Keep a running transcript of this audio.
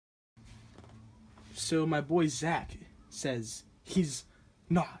So my boy Zach says he's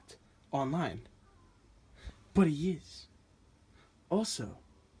not online, but he is. Also,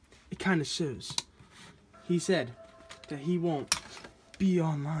 it kind of shows. He said that he won't be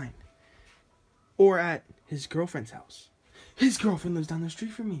online or at his girlfriend's house. His girlfriend lives down the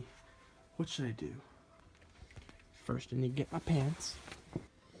street from me. What should I do? First, I need to get my pants,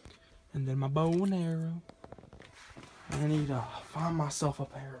 and then my bow and arrow. I need to find myself a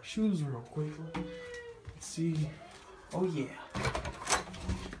pair of shoes real quickly. Let's see. Oh yeah.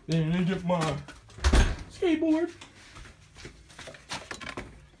 Then I get my skateboard.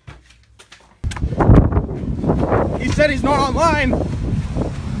 He said he's not online,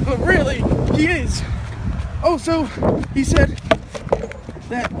 but really, he is. Oh, so he said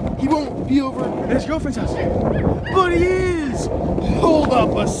that he won't be over at his girlfriend's house, but he is. Hold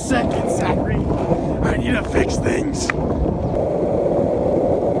up a second, Zachary. I need to fix things.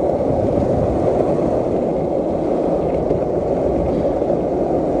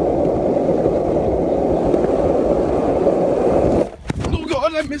 Oh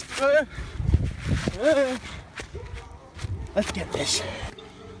God, I missed it. Let's get this.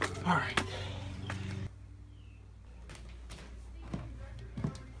 All right.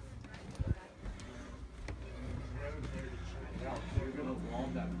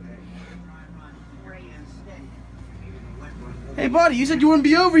 Hey, buddy, you said you wouldn't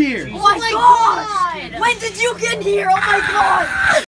be over here. Oh my God! When did you get here? Oh my God!